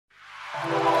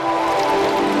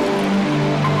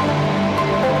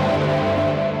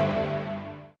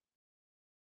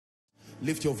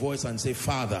lift your voice and say,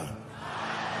 Father.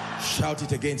 Shout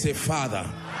it again, say, Father,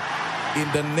 in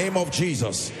the name of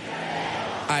Jesus,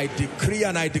 I decree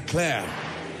and I declare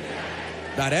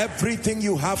that everything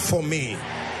you have for me,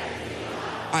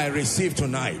 I receive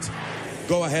tonight.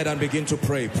 Go ahead and begin to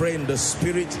pray. Pray in the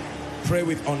spirit. Pray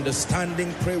with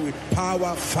understanding. Pray with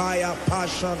power, fire,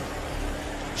 passion.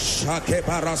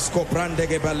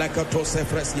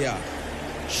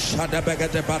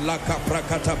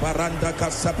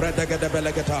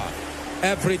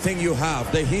 Everything you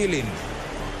have, the healing,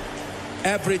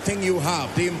 everything you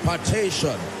have, the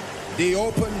impartation, the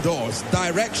open doors,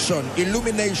 direction,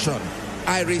 illumination,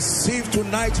 I receive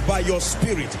tonight by your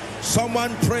spirit.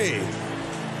 Someone pray.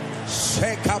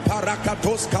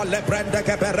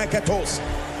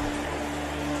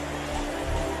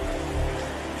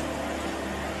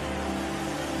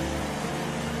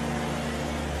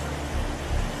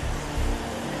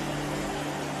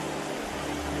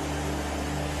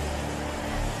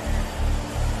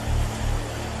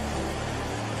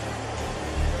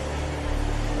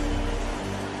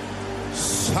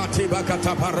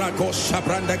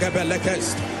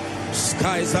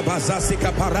 Skies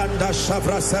abazasika paranda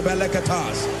shavra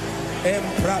sebeleketas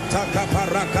emprataka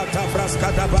parakata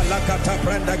fraskada balakata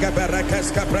prenda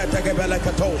geberekeska preta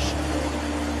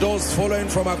gebelekatosh. Those following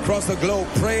from across the globe,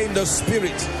 pray in the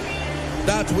spirit.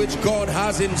 That which God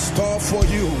has in store for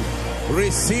you,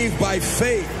 receive by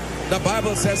faith. The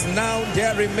Bible says, now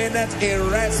there remaineth a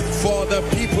rest for the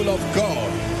people of God.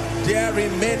 There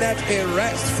remaineth a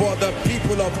rest for the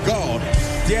people of God.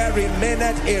 There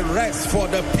remaineth a rest for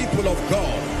the people of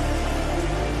God.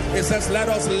 It says, let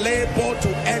us labor to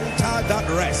enter that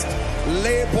rest.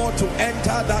 Labor to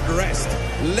enter that rest.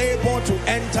 Labor to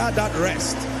enter that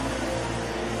rest.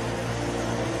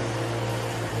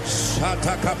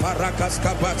 Shataka parakas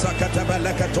kabata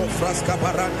katabelekato fraska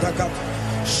parantaka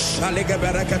shalige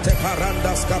berekete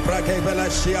parandas kaprake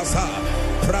belashiasa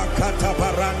prakata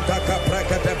parantaka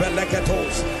prakete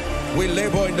beleketos. We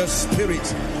labor in the spirit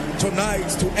tonight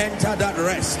to enter that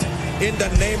rest in the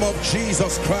name of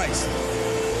Jesus Christ.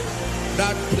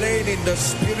 That plane in the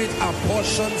spirit, a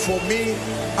portion for me,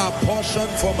 a portion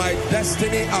for my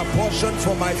destiny, a portion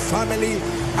for my family.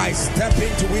 I step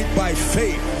into it by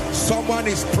faith. Someone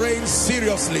is praying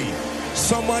seriously.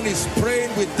 Someone is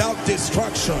praying without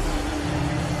distraction.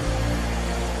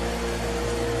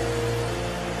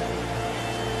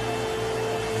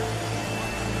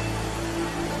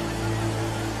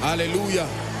 Hallelujah.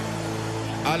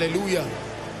 Hallelujah.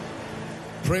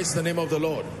 Praise the name of the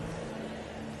Lord.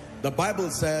 The Bible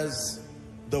says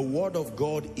the word of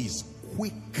God is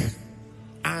quick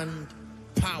and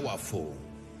powerful.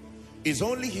 It's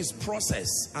only his process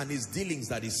and his dealings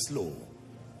that is slow.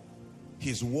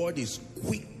 His word is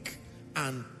quick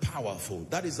and powerful.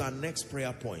 That is our next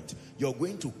prayer point. You're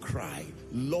going to cry,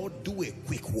 Lord, do a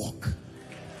quick work.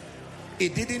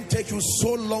 It didn't take you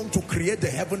so long to create the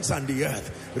heavens and the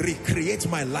earth. Recreate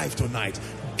my life tonight.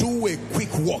 Do a quick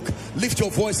walk. Lift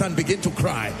your voice and begin to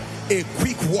cry. A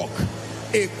quick walk.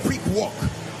 A quick walk.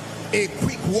 A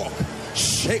quick walk.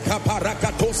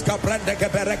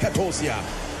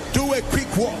 Do a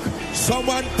quick walk.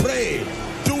 Someone pray.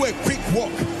 Do a quick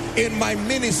walk in my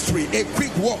ministry. A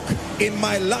quick walk in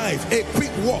my life. A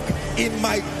quick walk in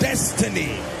my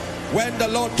destiny. When the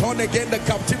Lord turned again the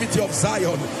captivity of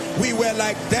Zion, we were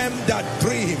like them that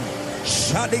dream.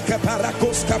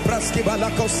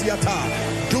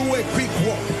 Do a quick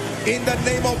walk in the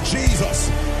name of Jesus.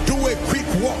 Do a quick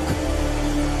walk.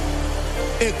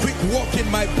 A quick walk in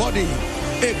my body.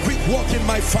 A quick walk in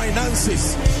my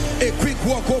finances. A quick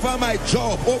walk over my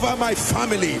job, over my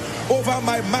family, over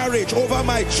my marriage, over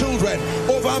my children,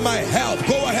 over my health.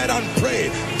 Go ahead and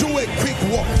pray. Do a quick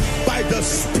walk by the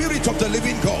Spirit of the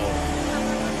living God.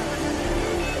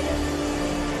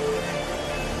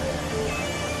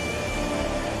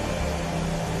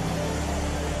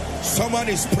 Someone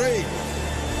is praying.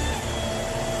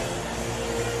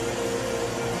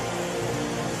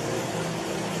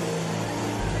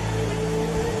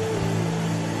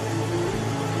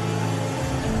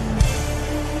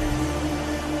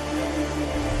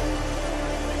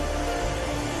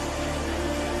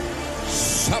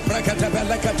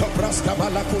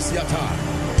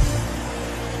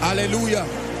 Hallelujah.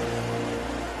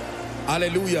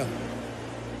 Hallelujah.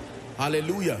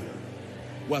 Hallelujah.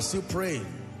 We're still praying.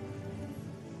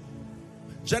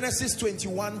 Genesis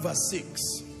 21 verse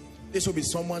 6. This will be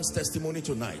someone's testimony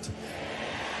tonight.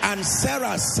 And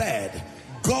Sarah said,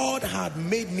 God had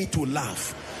made me to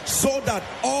laugh so that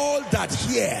all that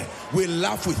hear will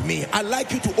laugh with me. I'd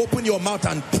like you to open your mouth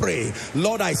and pray.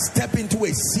 Lord, I step into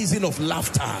a season of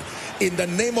laughter in the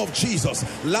name of Jesus.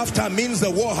 Laughter means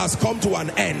the war has come to an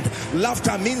end.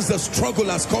 Laughter means the struggle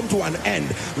has come to an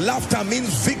end. Laughter means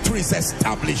victory is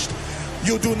established.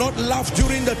 You do not laugh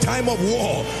during the time of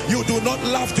war. You do not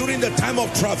laugh during the time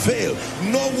of travail.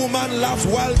 No woman laughs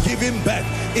while giving birth.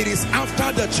 It is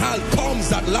after the child comes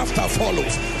that laughter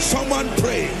follows. Someone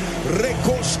pray.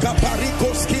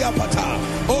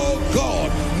 Oh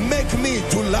God, make me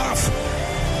to laugh.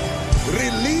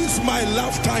 Release my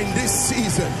laughter in this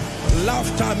season.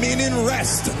 Laughter meaning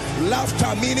rest.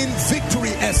 Laughter meaning victory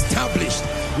established.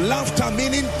 Laughter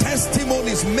meaning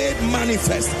testimonies made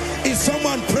manifest. Is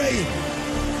someone praying?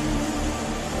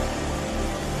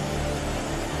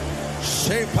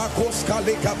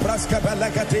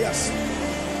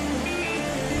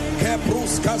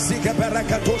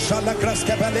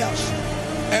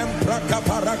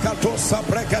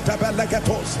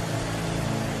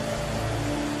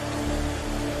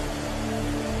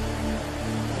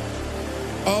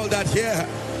 All that hear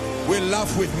will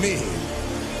laugh with me.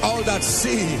 All that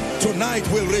see tonight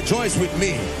will rejoice with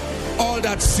me. All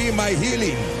that see my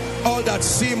healing, all that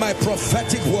see my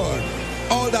prophetic word,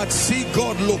 all that see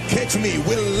God locate me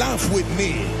will laugh with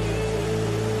me.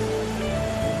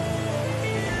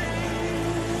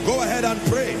 Go ahead and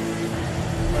pray.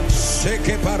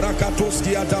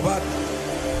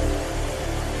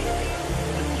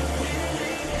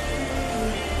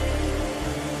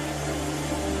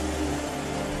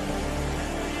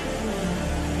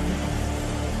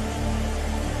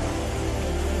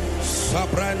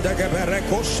 Sabranda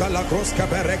geberekos shalakros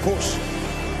kaberekos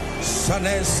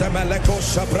sanes semelekos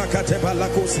sabrakate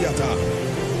balakosiata.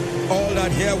 All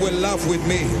that here will laugh with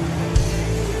me.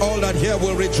 All that here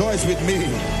will rejoice with me.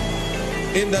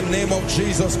 In the name of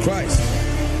Jesus Christ.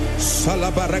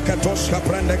 Salabarekatos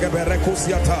kabranda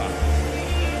geberekosiata.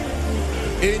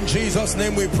 In Jesus'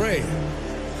 name we pray.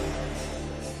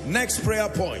 Next prayer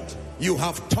point. You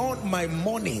have turned my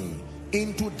mourning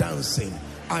into dancing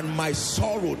and my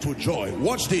sorrow to joy.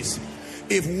 Watch this.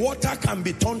 If water can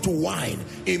be turned to wine,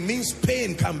 it means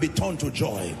pain can be turned to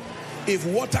joy. If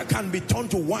water can be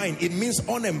turned to wine, it means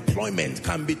unemployment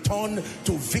can be turned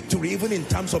to victory, even in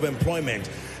terms of employment.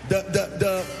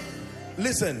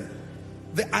 Listen,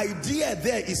 the idea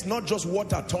there is not just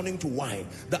water turning to wine.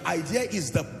 The idea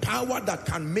is the power that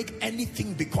can make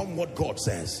anything become what God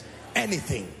says.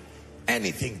 Anything.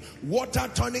 Anything. Water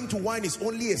turning to wine is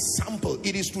only a sample.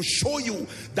 It is to show you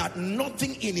that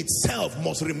nothing in itself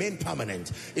must remain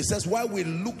permanent. It says, while we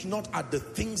look not at the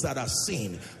things that are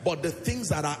seen, but the things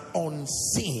that are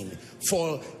unseen.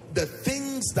 For the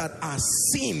things that are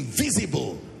seen,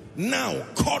 visible, now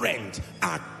current,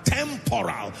 are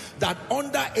temporal. That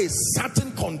under a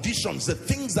certain conditions, the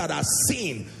things that are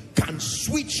seen can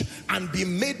switch and be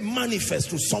made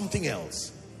manifest to something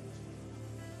else.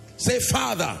 Say,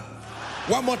 Father.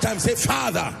 One more time, say,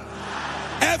 Father,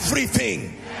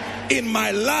 everything in my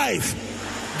life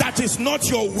that is not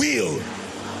your will,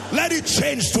 let it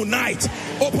change tonight.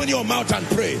 Open your mouth and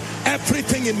pray.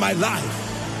 Everything in my life,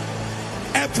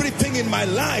 everything in my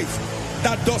life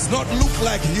that does not look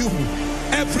like you,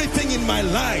 everything in my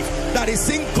life that is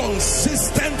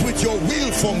inconsistent with your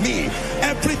will for me,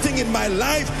 everything in my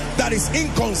life that is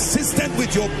inconsistent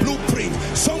with your blueprint,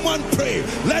 someone pray,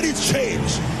 let it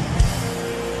change.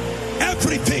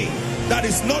 Everything that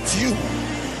is not you,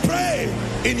 pray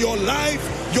in your life,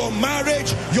 your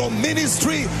marriage, your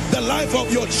ministry, the life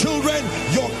of your children,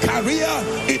 your career.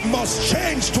 It must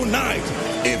change tonight.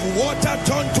 If water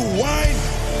turned to wine,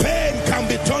 pain can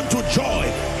be turned to joy.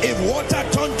 If water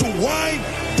turned to wine,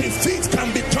 defeat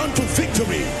can be turned to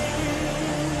victory.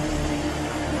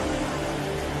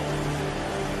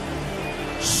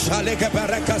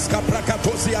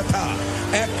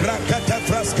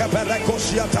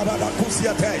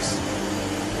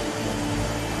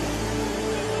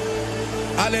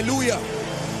 Hallelujah.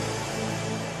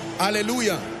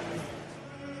 Hallelujah.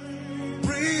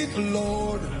 Breathe,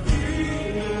 Lord.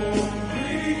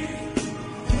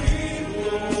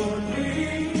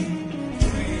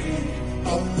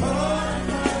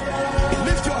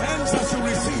 Lift your hands as you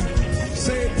receive.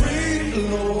 Say,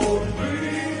 breathe, Lord.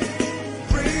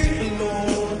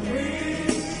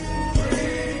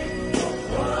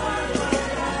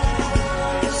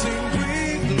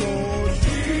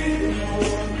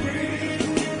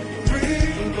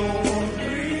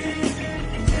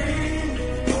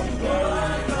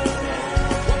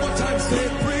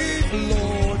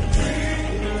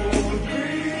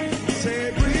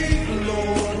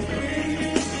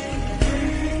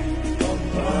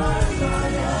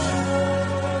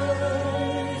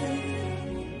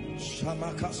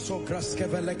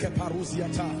 Sokraskeveleke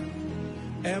paruziata.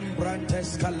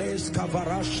 Embrantes kales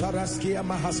kavarasha raskia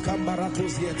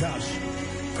mahaskambaratus yetash.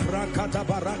 Krakata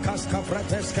barakas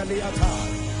kavrates kaliata.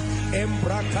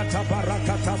 Embrakata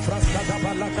barakata fraskata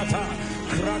balakata.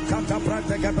 Krakata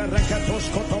brandega bereketos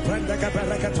koto brandega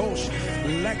bereketos.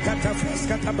 Lekata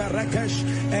fraskata berekesh.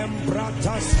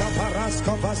 Embratas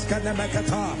kaparaska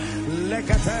vaskanemekata.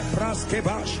 Lekate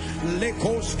praskevash.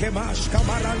 Lekos kemash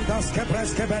kamarandas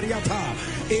kepreske beriata.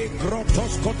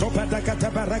 Igrotos koto bedekate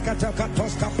berekate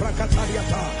katos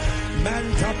kaprakatariata.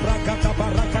 Manta prakata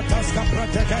barakatas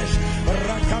kapratekesh.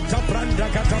 Rakata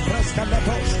brandegata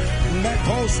preskaletos.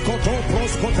 Lekos koto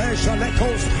proskotesha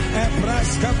lekos.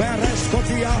 Epreska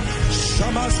bereskotia.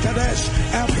 Shamaskedesh.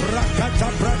 Ebrakata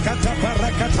brakata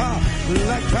berekata.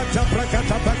 Lekata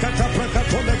brakata bakata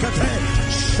brakato lekate.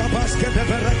 Shabaske de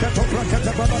berekato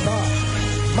brakata balada.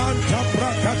 Manta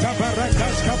brakata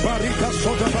berekas kabarika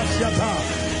sodabasiata.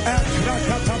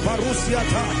 Ekrakata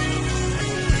barusiata.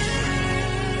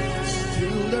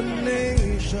 Till the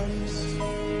nations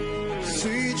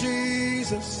see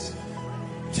Jesus,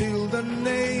 till the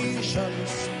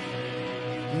nations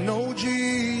know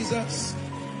Jesus,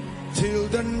 till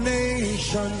the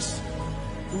nations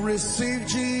receive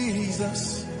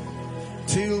Jesus,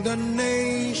 till the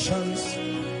nations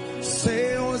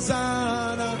say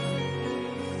Hosanna,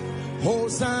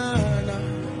 Hosanna,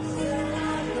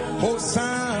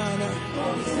 Hosanna,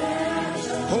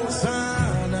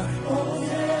 Hosanna,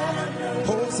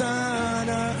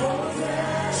 Hosanna,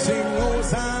 sing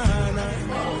Hosanna,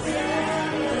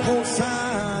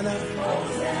 Hosanna,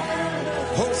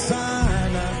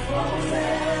 Hosanna,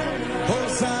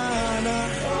 Hosanna,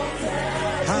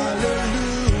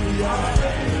 hallelujah,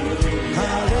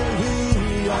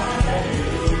 hallelujah,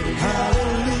 hallelujah,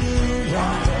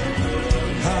 hallelujah,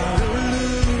 hallelujah,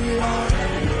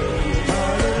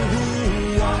 hallelujah,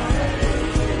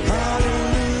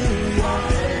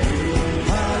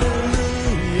 hallelujah,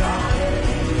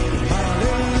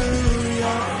 hallelujah,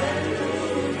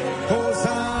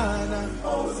 Hosanna,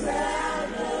 Hosanna,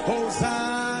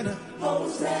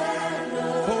 Hosanna,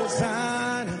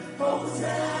 Hosanna,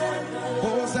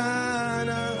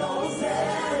 Hosanna,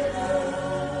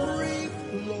 breathe,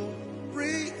 Lord,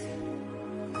 breathe,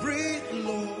 breathe,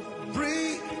 Lord,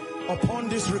 breathe upon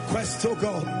this request, oh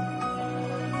God.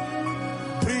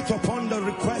 Breathe upon the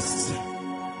request,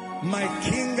 my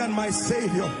King and my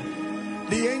Savior,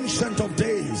 the Ancient of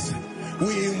Days.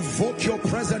 We invoke your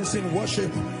presence in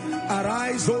worship.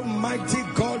 Arise, Almighty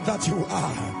God that you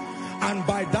are, and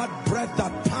by that breath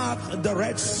that parted the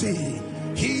Red Sea,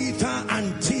 Hither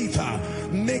and Thither,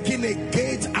 making a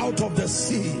gate out of the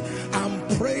sea. I'm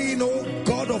praying, oh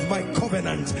God of my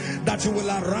covenant, that you will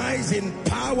arise in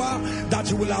power, that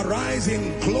you will arise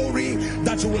in glory,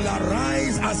 that you will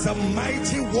arise as a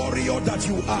mighty warrior that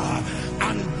you are,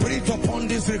 and breathe upon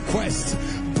this request.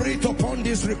 Breathe upon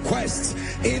this request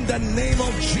in the name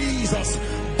of Jesus.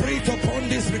 Breathe upon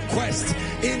this request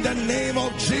in the name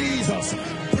of Jesus.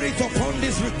 Breathe upon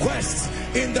this request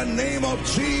in the name of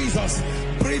Jesus.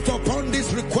 Breathe upon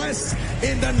this request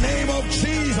in the name of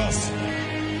Jesus.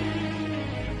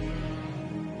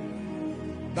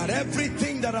 That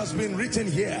everything that has been written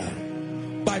here,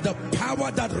 by the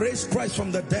power that raised Christ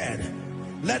from the dead,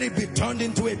 let it be turned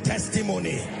into a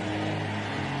testimony.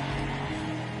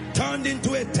 Turned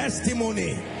into a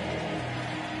testimony.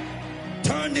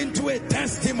 Turned into a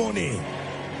testimony.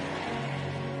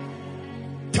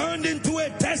 Turned into a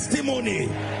testimony.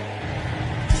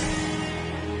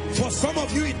 For some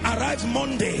of you it arrives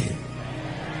Monday,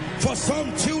 for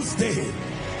some Tuesday,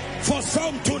 for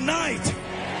some tonight.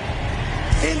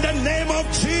 In the name of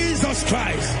Jesus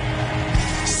Christ,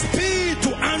 speed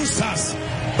to answers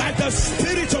by the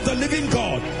Spirit of the living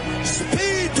God.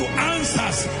 Speed to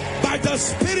answers by the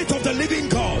Spirit of the living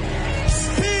God.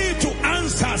 Speed to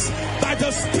answers by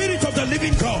the Spirit of the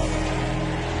living God.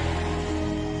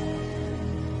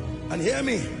 And hear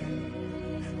me,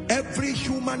 every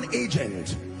human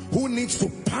agent who needs to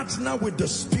partner with the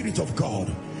Spirit of God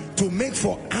to make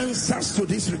for answers to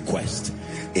this request,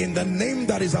 in the name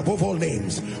that is above all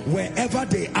names, wherever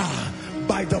they are,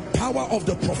 by the power of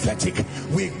the prophetic,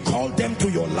 we call them to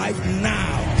your life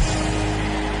now.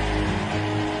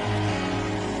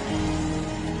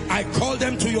 I call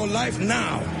them to your life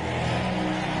now.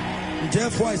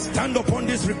 Therefore I stand upon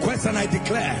this request and I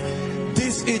declare,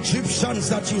 these Egyptians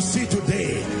that you see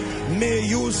today, may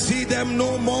you see them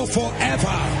no more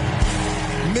forever.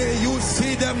 May you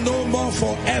see them no more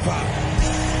forever.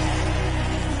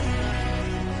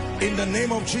 In the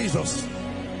name of Jesus.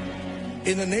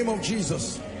 In the name of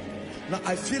Jesus. Now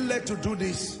I feel led to do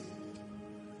this.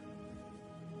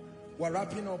 We're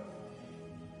wrapping up.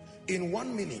 In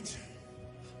 1 minute,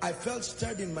 I felt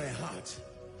stirred in my heart.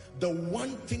 The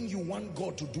one thing you want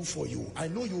God to do for you. I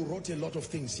know you wrote a lot of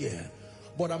things here,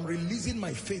 but I'm releasing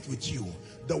my faith with you.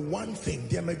 The one thing,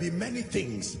 there may be many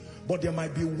things, but there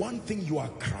might be one thing you are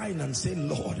crying and saying,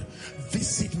 Lord,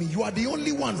 visit me. You are the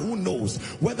only one who knows.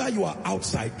 Whether you are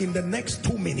outside, in the next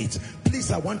 2 minutes,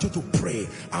 please, I want you to pray.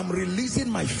 I'm releasing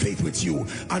my faith with you,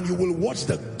 and you will watch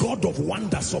the God of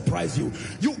wonder surprise you.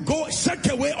 You go, shake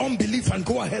away unbelief and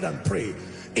go ahead and pray.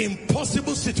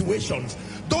 Impossible situations,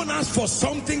 don't ask for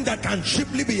something that can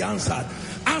cheaply be answered.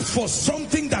 Ask for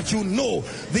something that you know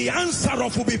the answer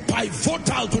of will be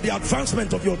pivotal to the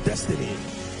advancement of your destiny.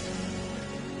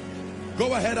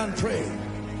 Go ahead and pray.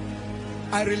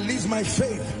 I release my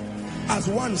faith as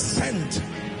one sent.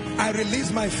 I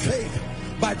release my faith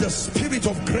by the Spirit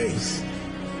of grace.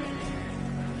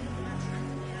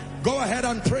 Go ahead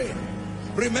and pray.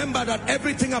 Remember that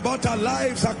everything about our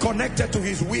lives are connected to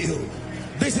His will.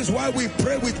 This is why we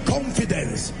pray with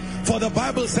confidence. For the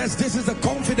Bible says this is the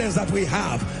confidence that we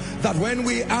have, that when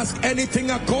we ask anything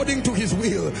according to His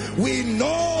will, we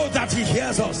know that He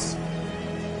hears us.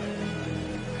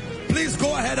 Please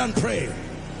go ahead and pray.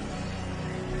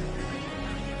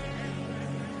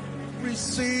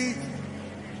 Receive,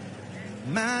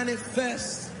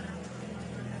 manifest,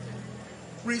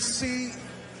 receive,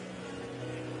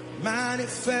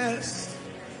 manifest,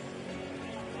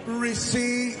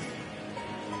 receive,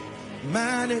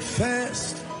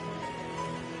 manifest,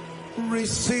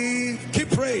 receive.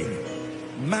 Keep praying.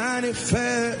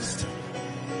 Manifest,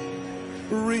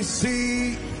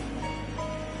 receive,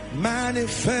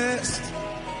 manifest,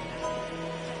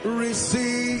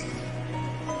 receive,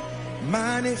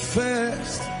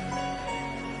 manifest.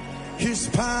 His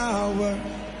power,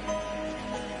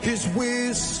 His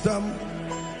wisdom,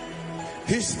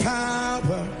 His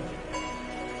power,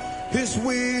 His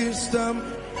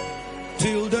wisdom,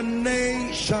 till the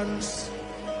nations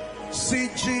see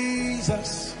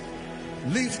Jesus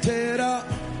lifted up,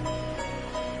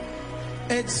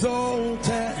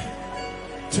 exalted,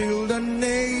 till the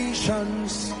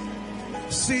nations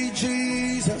see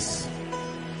Jesus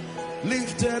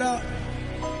lifted up,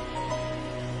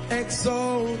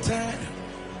 exalted.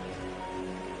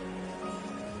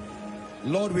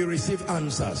 Lord, we receive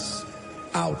answers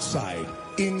outside,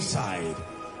 inside,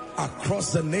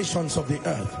 across the nations of the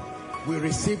earth. We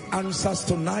receive answers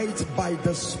tonight by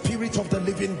the Spirit of the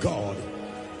living God.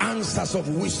 Answers of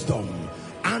wisdom,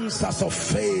 answers of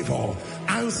favor,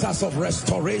 answers of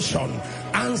restoration,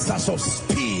 answers of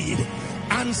speed,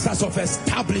 answers of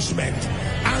establishment,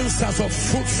 answers of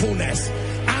fruitfulness,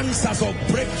 answers of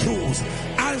breakthroughs,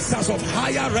 answers of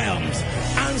higher realms,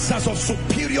 answers of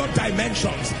superior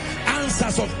dimensions,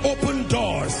 answers of open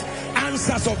doors,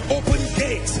 answers of open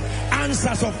gates,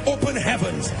 answers of open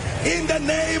heavens, in the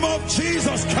name of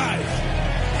Jesus Christ.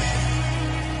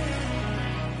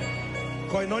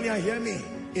 Koinonia, hear me.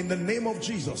 In the name of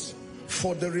Jesus,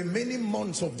 for the remaining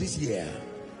months of this year,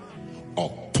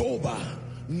 October,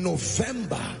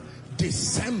 November,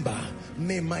 December,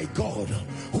 may my God,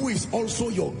 who is also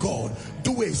your God,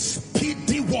 do a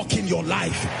speedy work in your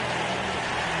life.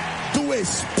 Do a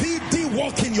speedy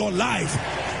work in your life.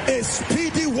 A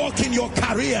speedy work in your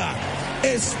career.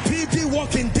 A speedy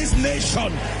work in this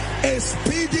nation. A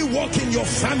speedy work in your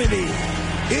family.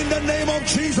 In the name of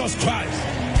Jesus Christ.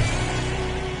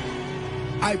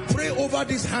 I pray over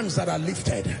these hands that are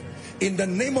lifted. In the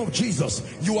name of Jesus,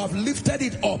 you have lifted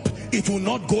it up. It will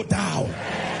not go down.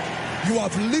 You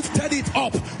have lifted it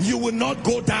up. You will not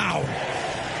go down.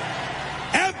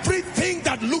 Everything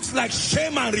that looks like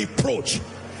shame and reproach,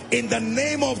 in the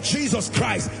name of Jesus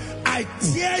Christ, I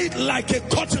tear it like a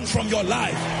curtain from your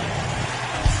life.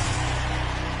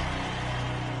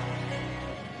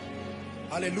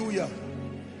 Hallelujah.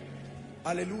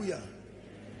 Hallelujah.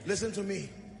 Listen to me.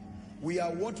 We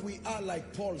are what we are,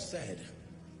 like Paul said,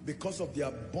 because of the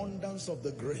abundance of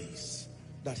the grace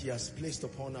that He has placed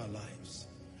upon our lives.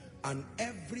 And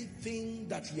everything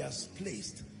that He has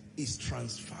placed is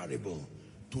transferable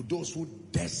to those who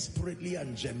desperately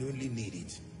and genuinely need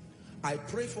it. I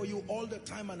pray for you all the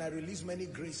time, and I release many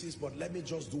graces, but let me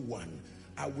just do one.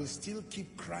 I will still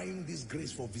keep crying this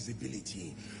grace for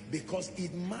visibility, because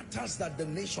it matters that the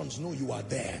nations know you are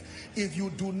there. If you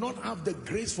do not have the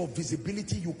grace for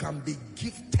visibility, you can be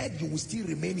gifted, you will still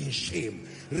remain in shame,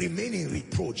 remain in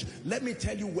reproach. Let me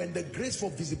tell you, when the grace for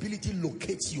visibility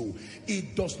locates you,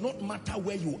 it does not matter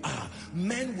where you are.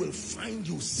 Men will find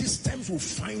you, systems will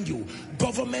find you,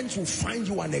 governments will find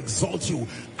you and exalt you.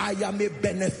 I am a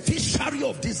beneficiary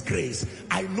of this grace.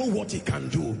 I know what it can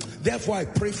do. Therefore, I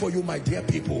pray for you, my dear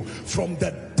people, from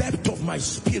the depth of my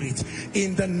spirit,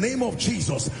 in the name of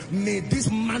Jesus, may this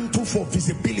mantle for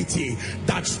visibility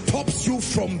that stops you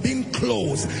from being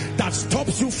closed, that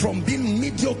stops you from being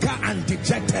mediocre and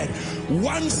dejected,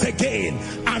 once again,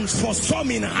 and for some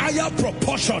in higher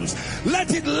proportions,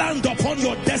 let it land upon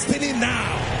your destiny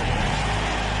now.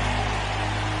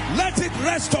 Let it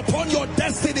rest upon your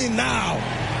destiny now,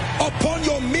 upon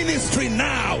your ministry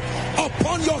now,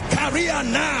 upon your career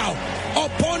now,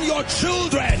 upon your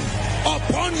children,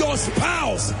 upon your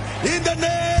spouse, in the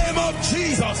name of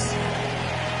Jesus.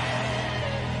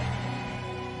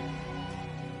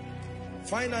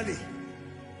 Finally,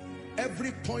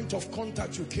 every point of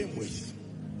contact you came with,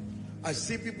 I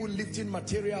see people lifting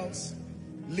materials,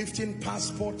 lifting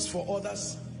passports for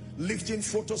others, lifting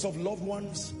photos of loved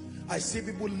ones. I see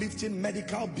people lifting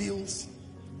medical bills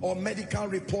or medical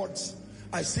reports.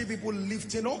 I see people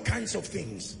lifting all kinds of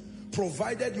things,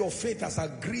 provided your faith has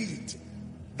agreed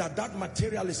that that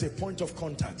material is a point of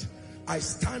contact. I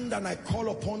stand and I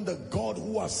call upon the God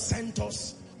who has sent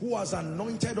us, who has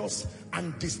anointed us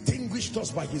and distinguished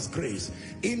us by his grace.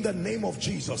 In the name of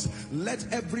Jesus, let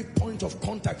every point of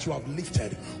contact you have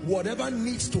lifted, whatever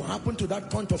needs to happen to that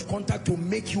point of contact to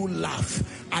make you laugh,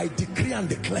 I decree and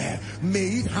declare, may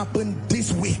it happen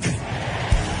this week.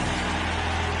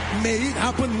 May it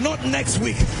happen not next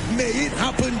week. May it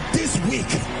happen this week.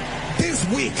 This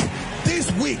week.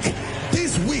 This week.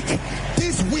 This week.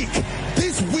 This week.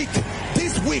 This week.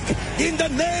 This week. In the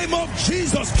name of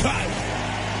Jesus Christ.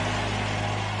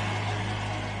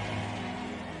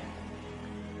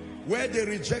 Where they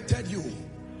rejected you,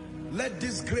 let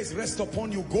this grace rest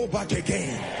upon you. Go back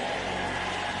again.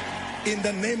 In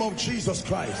the name of Jesus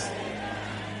Christ.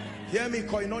 Hear me,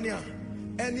 Koinonia.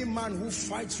 Any man who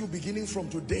fights you beginning from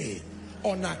today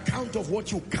on account of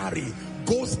what you carry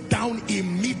goes down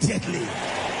immediately.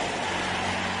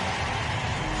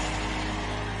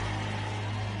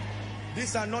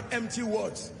 These are not empty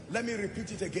words. Let me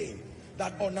repeat it again.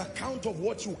 That on account of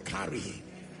what you carry,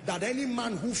 that any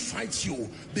man who fights you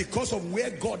because of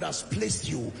where God has placed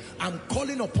you, I'm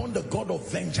calling upon the God of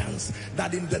vengeance,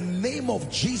 that in the name of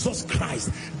Jesus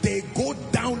Christ, they go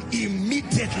down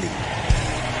immediately.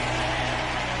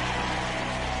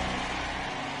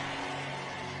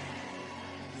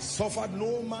 Suffered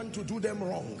no man to do them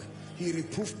wrong. He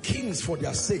reproved kings for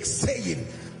their sake, saying,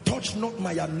 touch not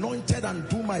my anointed and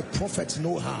do my prophets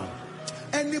no harm.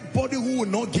 Anybody who will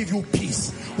not give you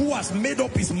peace, who has made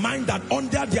up his mind that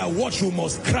under their watch you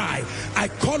must cry, I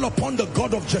call upon the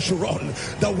God of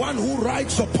Jeshurun, the one who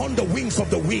rides upon the wings of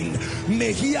the wind.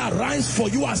 May he arise for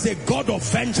you as a God of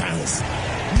vengeance.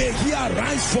 May he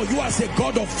arise for you as a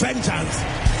God of vengeance.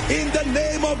 In the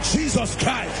name of Jesus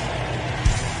Christ.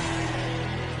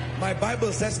 My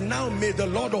Bible says, now may the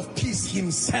Lord of peace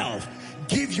himself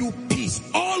give you peace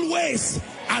always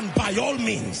and by all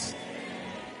means.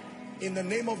 In the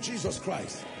name of Jesus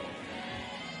Christ.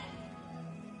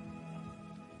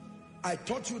 I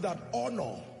taught you that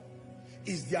honor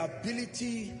is the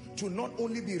ability to not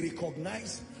only be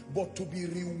recognized, but to be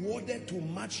rewarded to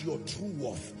match your true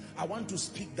worth. I want to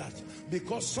speak that,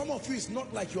 because some of you, it's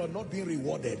not like you are not being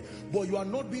rewarded, but you are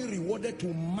not being rewarded to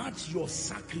match your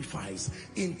sacrifice,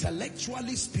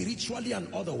 intellectually, spiritually,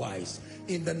 and otherwise.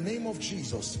 In the name of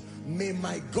Jesus, may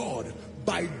my God,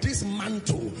 by this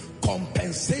mantle,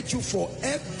 compensate you for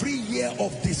every year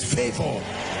of disfavor.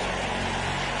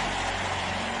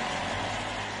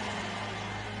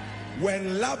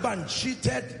 When Laban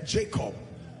cheated Jacob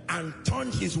and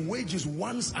turned his wages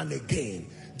once and again,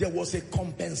 there was a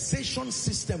compensation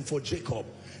system for Jacob.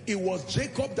 It was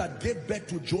Jacob that gave birth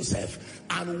to Joseph,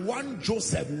 and one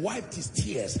Joseph wiped his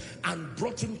tears and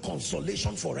brought him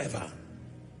consolation forever.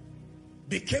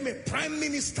 Became a prime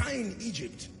minister in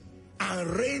Egypt and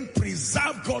reigned,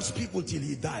 preserved God's people till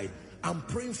he died. I'm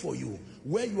praying for you,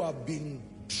 where you have been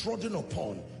trodden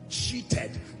upon,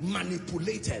 cheated,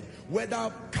 manipulated,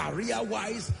 whether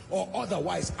career-wise or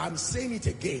otherwise. I'm saying it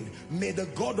again. May the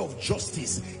God of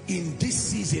justice in this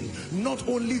season not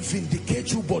only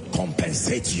vindicate you, but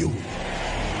compensate you.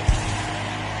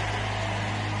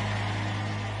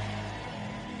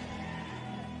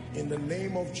 In the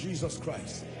name of Jesus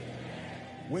Christ,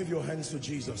 wave your hands to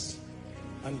Jesus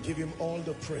and give him all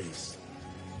the praise.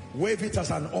 Wave it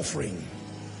as an offering.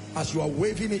 As you are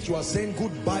waving it, you are saying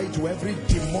goodbye to every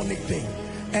demonic thing,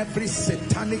 every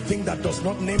satanic thing that does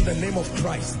not name the name of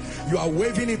Christ. You are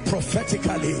waving it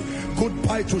prophetically.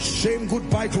 Goodbye to shame,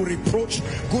 goodbye to reproach,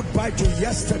 goodbye to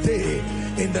yesterday,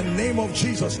 in the name of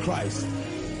Jesus Christ.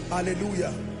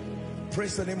 Hallelujah.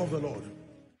 Praise the name of the Lord.